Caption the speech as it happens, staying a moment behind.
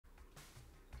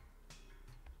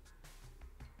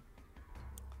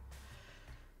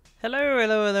Hello,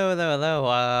 hello, hello, hello,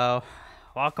 hello.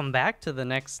 Welcome back to the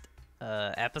next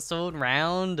episode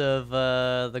round of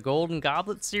the Golden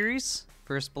Goblet series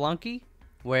for Spelunky,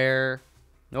 where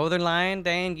Northernlion,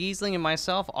 Dan, Gheesling, and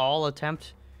myself all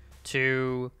attempt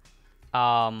to,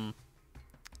 well,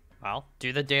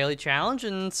 do the daily challenge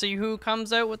and see who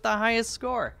comes out with the highest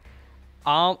score.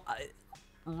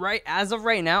 Right as of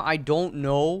right now, I don't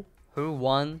know who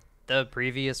won the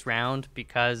previous round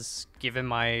because given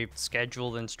my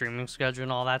schedule and streaming schedule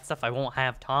and all that stuff, I won't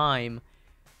have time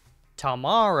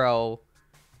tomorrow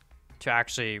to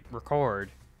actually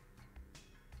record.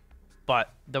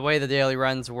 But the way the daily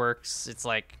runs works, it's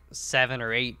like 7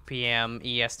 or 8 p.m.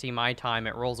 EST my time.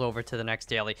 It rolls over to the next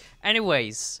daily.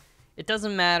 Anyways, it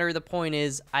doesn't matter. The point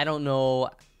is, I don't know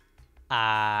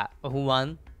who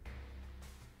won.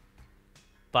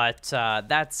 But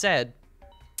that said,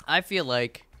 I feel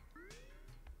like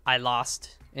I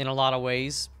lost in a lot of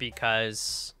ways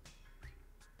because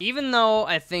even though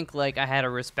I think like I had a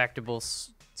respectable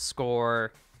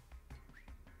score,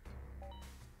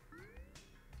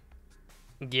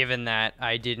 given that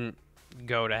I didn't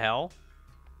go to hell,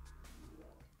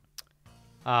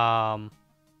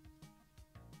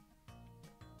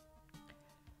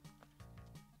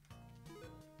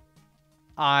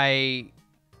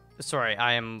 sorry,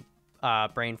 I am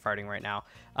brain farting right now.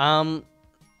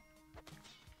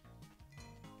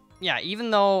 Yeah, even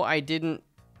though I didn't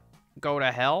go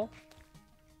to hell.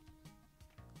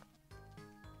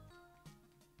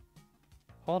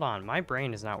 Hold on, my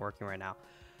brain is not working right now.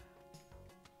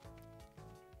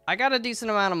 I got a decent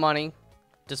amount of money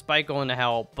despite going to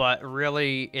hell, but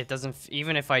really it doesn't,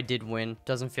 even if I did win,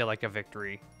 doesn't feel like a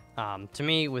victory to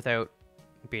me without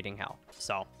beating hell.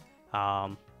 So,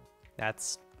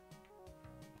 that's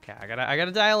okay. I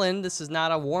gotta dial in. This is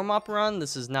not a warm-up run.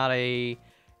 This is not a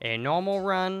normal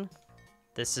run.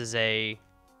 This is a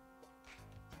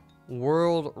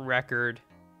world record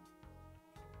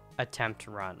attempt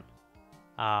run.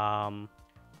 I'm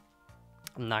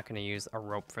not going to use a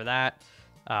rope for that.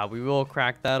 We will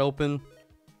crack that open.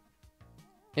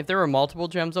 If there were multiple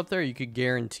gems up there, you could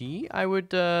guarantee I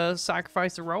would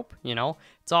sacrifice a rope. You know,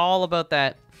 it's all about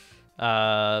that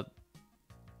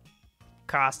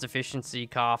cost efficiency,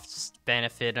 cost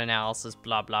benefit analysis,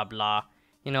 blah, blah, blah.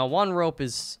 You know, one rope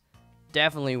is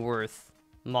definitely worth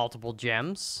multiple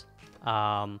gems.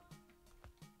 One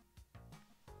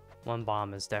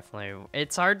bomb is definitely...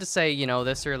 It's hard to say, you know,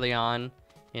 this early on,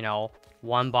 you know,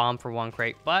 one bomb for one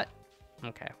crate, but...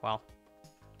 Okay, well.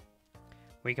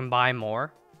 We can buy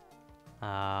more.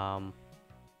 Let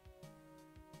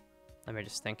me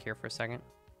just think here for a second.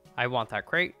 I want that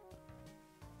crate.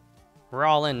 We're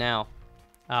all in now.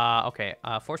 Okay,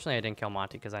 fortunately I didn't kill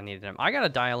Monty because I needed him. I gotta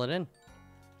dial it in.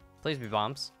 Please be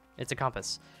bombs. It's a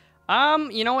compass.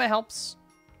 You know what helps?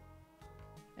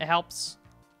 It helps.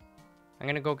 I'm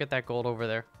gonna go get that gold over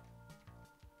there.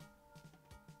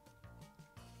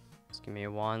 Just give me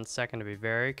 1 second to be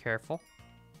very careful.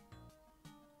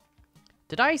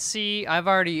 Did I see... I've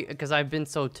already... Because I've been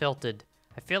so tilted.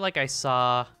 I feel like I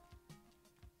saw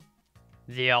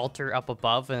the altar up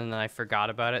above and then I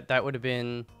forgot about it. That would have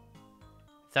been...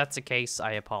 If that's the case,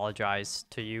 I apologize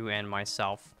to you and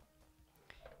myself.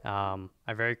 I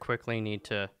very quickly need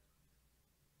to...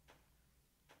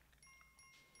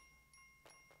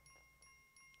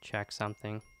 check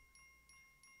something.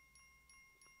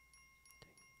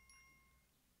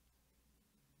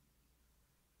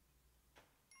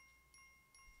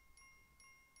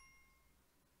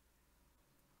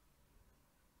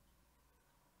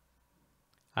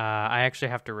 I actually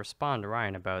have to respond to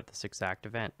Ryan about this exact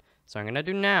event. So I'm going to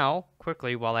do now,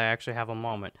 quickly, while I actually have a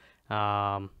moment.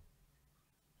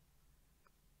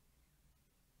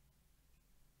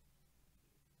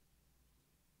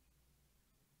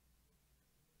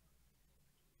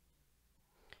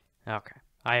 Okay,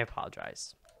 I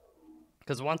apologize.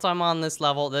 Because once I'm on this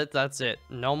level, that's it.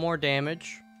 No more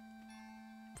damage.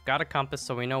 We've got a compass,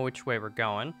 so we know which way we're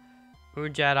going. Blue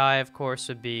Jedi, of course,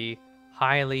 would be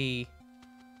highly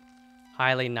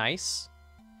nice.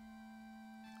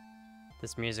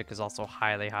 This music is also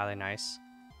highly nice.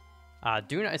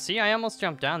 See, I almost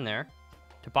jumped down there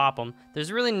to pop them.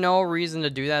 There's really no reason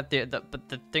to do that. But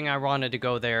the thing I wanted to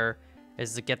go there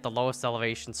is to get the lowest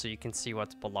elevation so you can see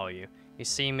what's below you. You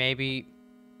see, maybe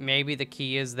the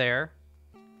key is there.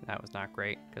 That was not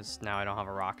great, because now I don't have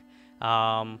a rock.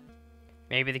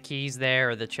 Maybe the key's there,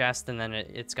 or the chest, and then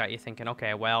it's got you thinking,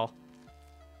 okay, well,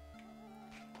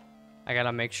 I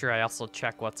gotta make sure I also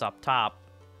check what's up top,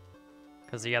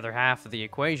 because the other half of the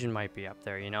equation might be up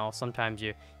there, you know? Sometimes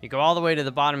you go all the way to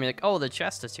the bottom, you're like, oh, the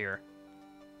chest is here.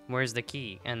 Where's the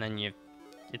key? And then you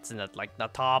it's in the, like, the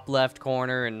top left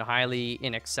corner and highly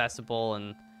inaccessible,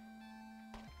 and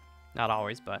not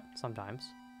always, but sometimes.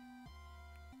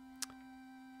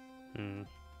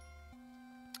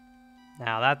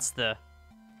 Now that's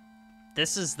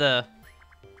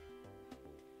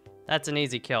an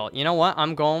easy kill. You know what?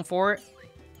 I'm going for it.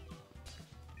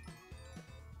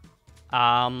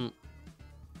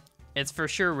 It's for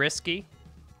sure risky,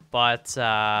 but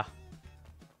the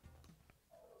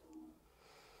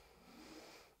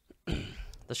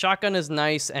shotgun is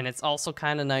nice, and it's also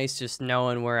kind of nice just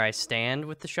knowing where I stand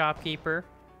with the shopkeeper.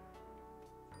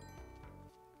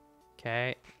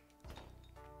 Okay.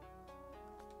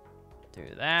 Do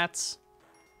that.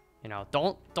 You know,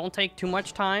 don't take too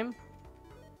much time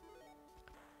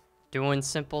doing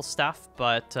simple stuff,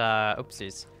 but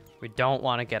oopsies. We don't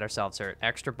want to get ourselves hurt.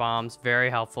 Extra bombs, very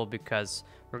helpful, because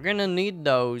we're gonna need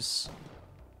those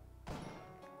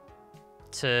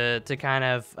to kind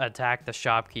of attack the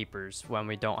shopkeepers when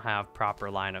we don't have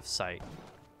proper line of sight.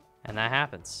 And that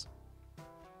happens.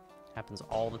 Happens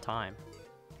all the time.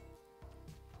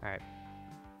 Alright.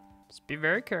 Just be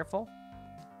very careful.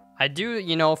 I do,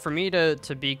 you know, for me to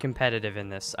be competitive in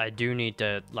this, I do need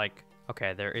to, like,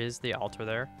 okay, there is the altar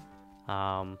there.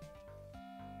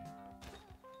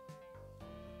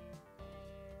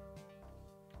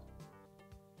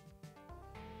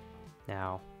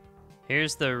 Now,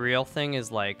 here's the real thing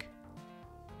is, like,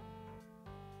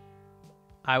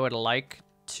 I would like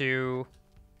to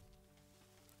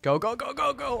go.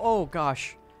 Oh,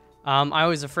 gosh. I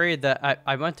was afraid that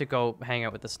I went to go hang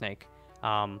out with the snake.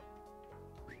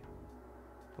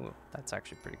 Ooh, that's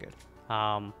actually pretty good.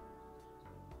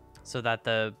 So that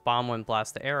the bomb wouldn't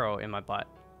blast the arrow in my butt.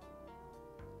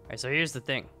 Alright, so here's the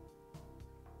thing.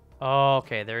 Oh,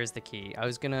 okay, there is the key. I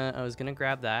was gonna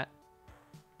grab that,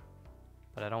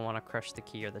 but I don't want to crush the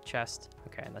key or the chest.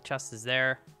 Okay, the chest is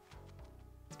there.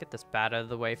 Let's get this bat out of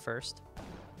the way first.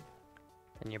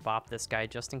 Then you bop this guy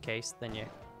just in case. Then you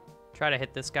try to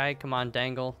hit this guy. Come on,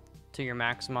 dangle to your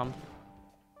maximum.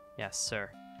 Yes, sir.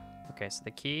 Okay, so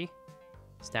the key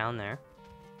is down there.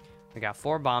 We got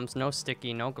 4 bombs, no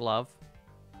sticky, no glove.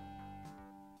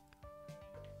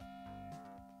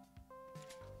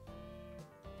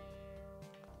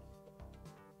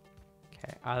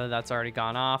 Okay, either that's already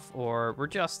gone off, or we're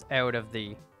just out of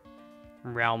the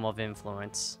realm of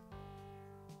influence.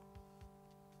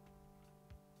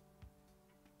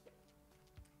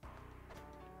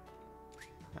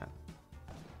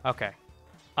 Okay.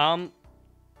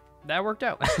 That worked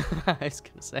out. I was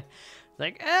gonna say,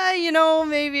 like, you know,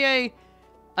 maybe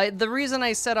the reason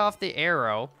I set off the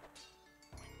arrow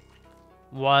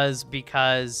was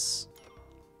because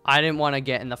I didn't want to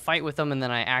get in the fight with them, and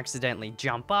then I accidentally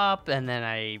jump up, and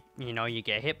then you know, you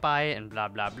get hit by it, and blah,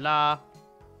 blah, blah.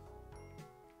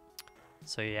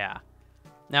 So, yeah.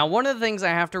 Now, one of the things I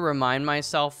have to remind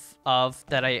myself of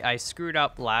that I screwed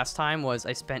up last time was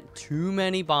I spent too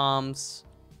many bombs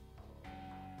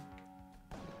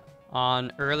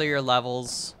on earlier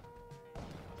levels.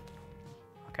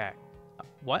 Okay.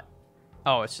 What?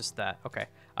 Oh, it's just that. Okay.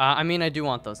 I mean, I do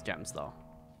want those gems, though.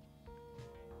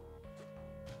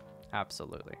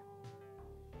 Absolutely.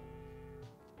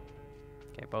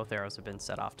 Okay, both arrows have been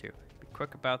set off, too. Be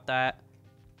quick about that.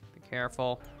 Be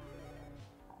careful.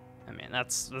 I mean,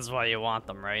 that's why you want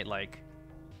them, right? Like...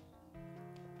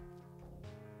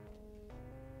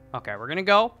 Okay, we're gonna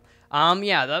go.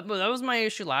 Yeah, that was my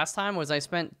issue last time, was I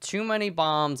spent too many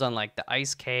bombs on, like, the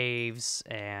ice caves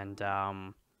and,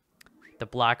 the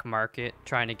black market,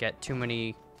 trying to get too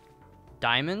many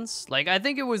diamonds. Like, I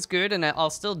think it was good, and I'll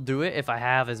still do it if I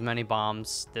have as many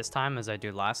bombs this time as I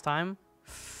do last time.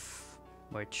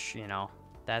 Which, you know,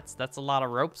 that's a lot of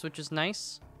ropes, which is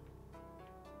nice.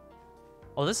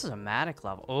 Oh, this is a Matic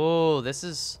level. Oh, this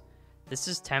is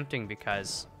tempting,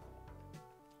 because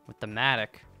with the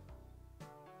Matic,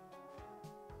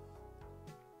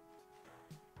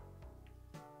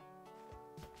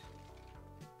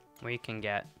 we can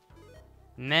get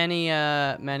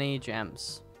many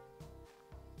gems.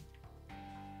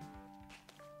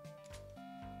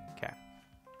 Okay.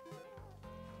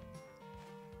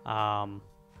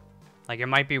 Like, it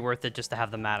might be worth it just to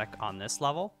have the Matic on this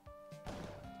level.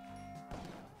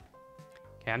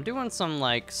 Okay, I'm doing some,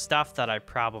 like, stuff that I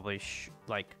probably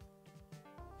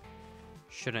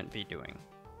shouldn't be doing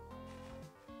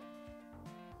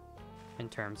in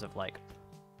terms of, like,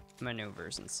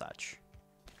 maneuvers and such.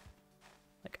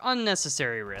 Like,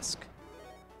 unnecessary risk.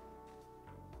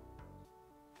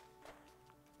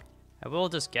 I will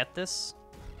just get this.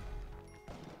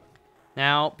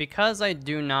 Now, because I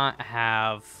do not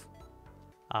have,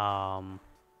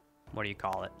 what do you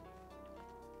call it?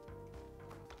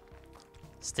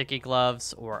 sticky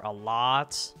gloves or a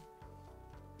lot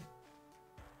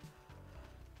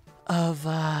of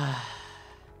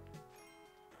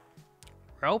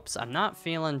ropes. I'm not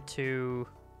feeling too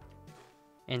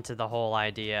into the whole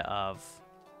idea of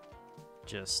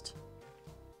just...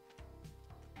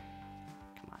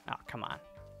 Come on. Oh, come on.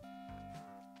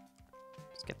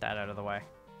 Let's get that out of the way.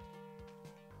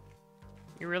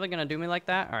 You're really gonna do me like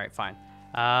that? All right, fine.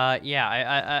 Yeah,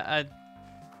 I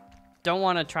don't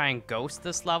want to try and ghost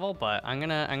this level, but I'm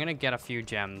gonna get a few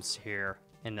gems here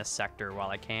in this sector while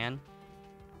I can.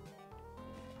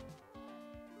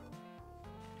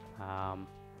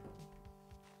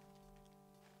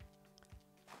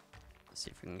 Let's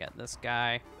see if we can get this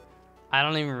guy. I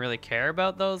don't even really care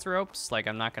about those ropes. Like,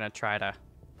 I'm not gonna try to...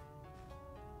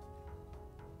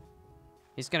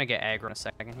 He's gonna get aggro in a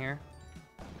second here.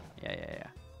 Yeah.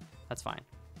 That's fine.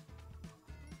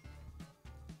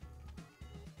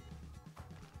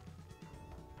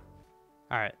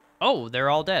 All right. Oh, they're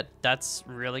all dead. That's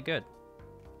really good.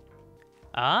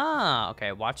 Ah,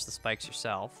 okay. Watch the spikes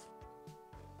yourself.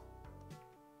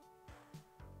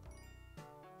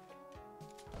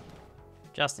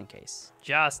 Just in case.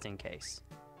 Just in case.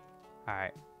 All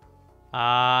right.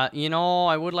 You know,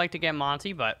 I would like to get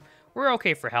Monty, but we're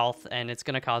okay for health, and it's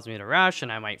going to cause me to rush,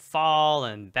 and I might fall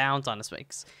and bounce on the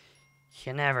spikes.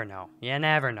 You never know. You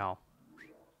never know.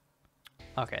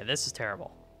 Okay, this is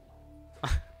terrible.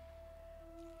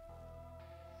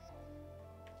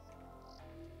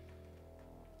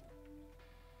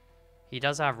 He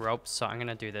does have ropes, so I'm going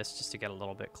to do this just to get a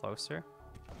little bit closer.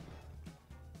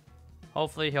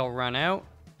 Hopefully he'll run out.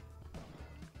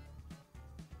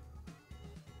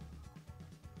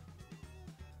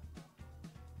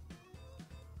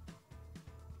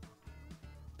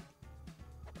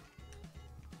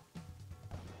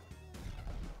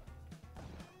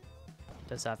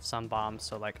 Does have some bombs,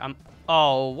 so like I'm...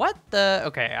 Oh, what the...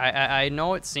 Okay, I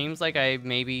know it seems like I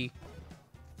maybe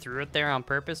threw it there on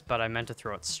purpose, but I meant to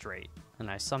throw it straight. And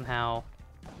I somehow...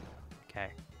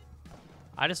 Okay.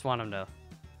 I just want him to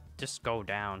just go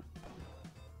down.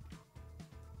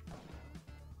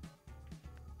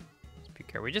 Just be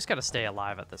careful. We just gotta stay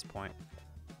alive at this point.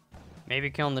 Maybe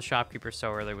killing the shopkeeper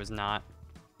so early was not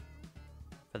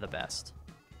for the best.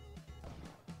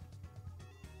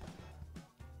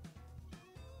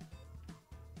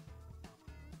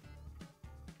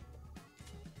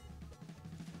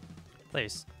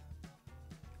 Please.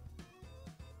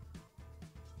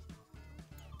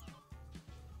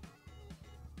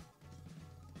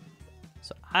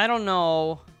 So I don't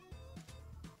know.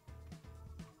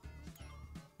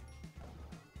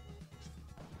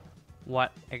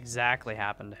 What exactly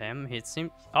happened to him? He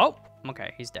seemed... Oh,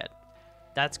 okay, he's dead.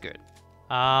 That's good.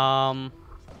 Well,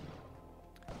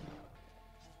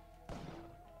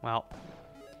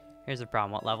 here's the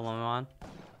problem. What level am I on?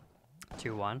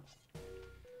 2-1.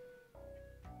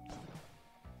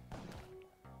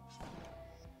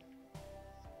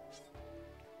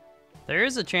 There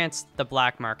is a chance the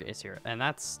black market is here, and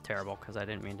that's terrible because I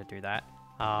didn't mean to do that.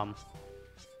 Watch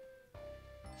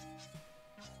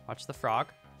the frog.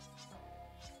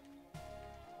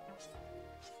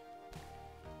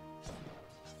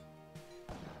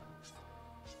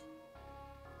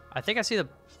 I think I see the...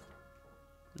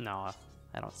 No,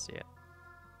 I don't see it.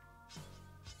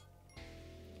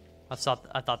 I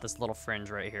thought this little fringe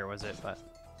right here was it, but...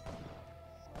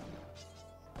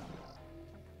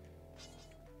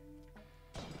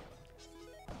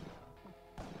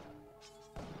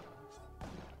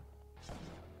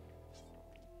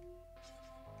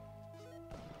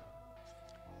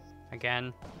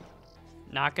 Again,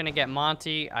 not gonna get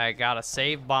Monty. I gotta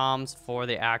save bombs for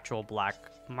the actual black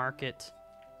market.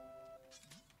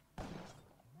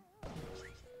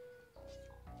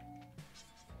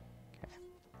 Okay.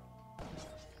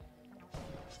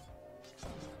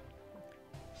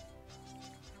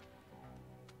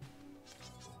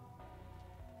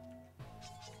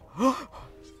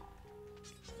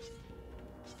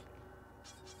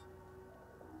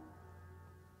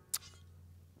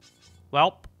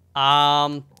 Welp.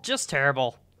 Just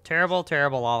terrible.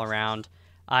 Terrible all around.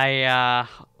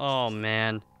 Oh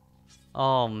man.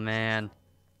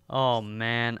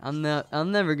 I'm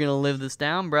never gonna live this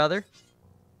down, brother.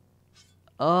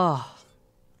 Oh.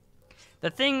 The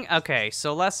thing, okay,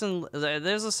 so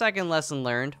there's a second lesson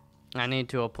learned I need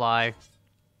to apply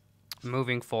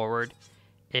moving forward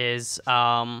is,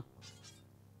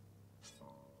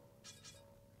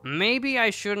 maybe I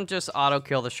shouldn't just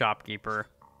auto-kill the shopkeeper.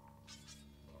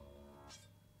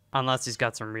 Unless he's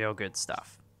got some real good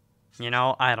stuff. You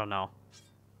know, I don't know.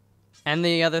 And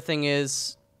the other thing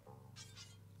is,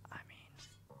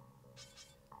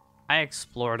 I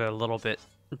explored a little bit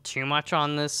too much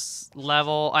on this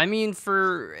level. I mean,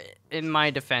 in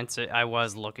my defense, I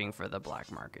was looking for the black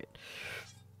market.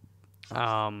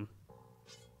 But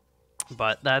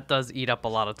that does eat up a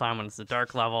lot of time when it's a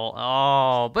dark level.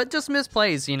 Oh, but just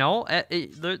misplays, you know?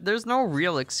 There's no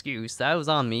real excuse. That was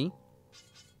on me.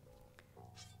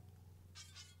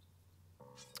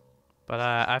 But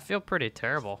I feel pretty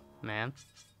terrible, man.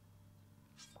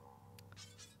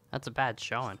 That's a bad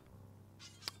showing.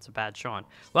 It's a bad showing.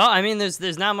 Well, I mean,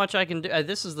 there's not much I can do.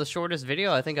 This is the shortest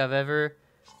video I think I've ever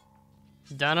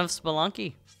done of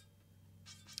Spelunky.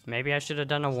 Maybe I should have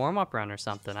done a warm-up run or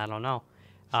something. I don't know.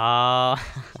 Oh,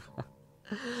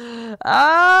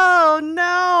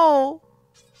 no!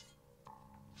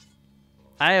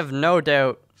 I have no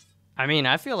doubt. I mean,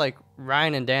 I feel like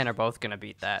Ryan and Dan are both going to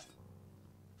beat that.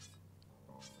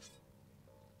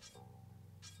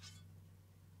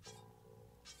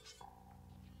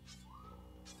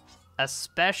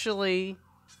 Especially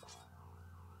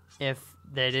if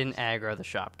they didn't aggro the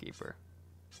shopkeeper.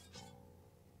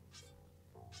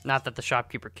 Not that the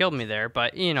shopkeeper killed me there,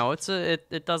 but, you know,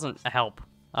 it doesn't help.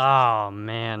 Oh,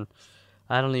 man.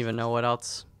 I don't even know what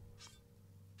else.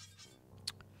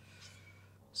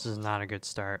 This is not a good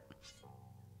start.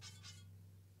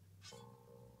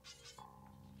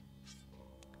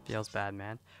 Feels bad,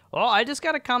 man. Well, I just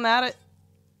gotta come at it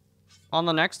on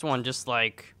the next one, just,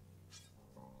 like,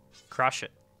 crush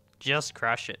it. Just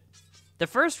crush it. The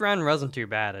first run wasn't too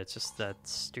bad. It's just that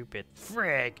stupid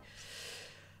frig.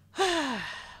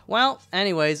 Well,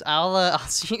 anyways, I'll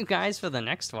see you guys for the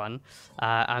next one.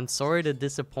 I'm sorry to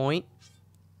disappoint.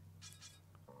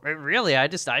 Really, I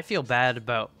feel bad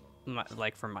about,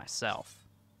 for myself.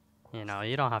 You know,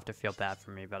 you don't have to feel bad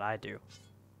for me, but I do.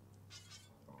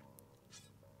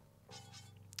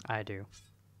 I do.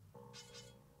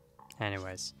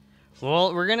 Anyways,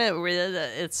 well,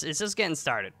 it's just getting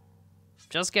started.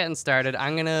 Just getting started.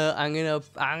 I'm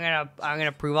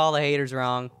gonna prove all the haters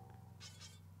wrong.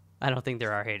 I don't think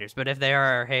there are haters, but if there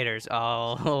are haters,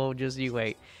 oh, just you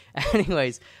wait.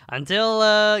 Anyways,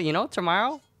 until, you know,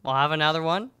 tomorrow, we'll have another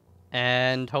one,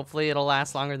 and hopefully it'll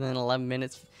last longer than 11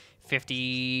 minutes,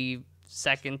 50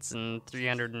 seconds, and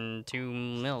 302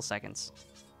 milliseconds.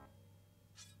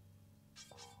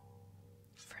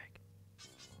 Frig.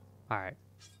 All right.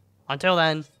 Until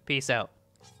then, peace out.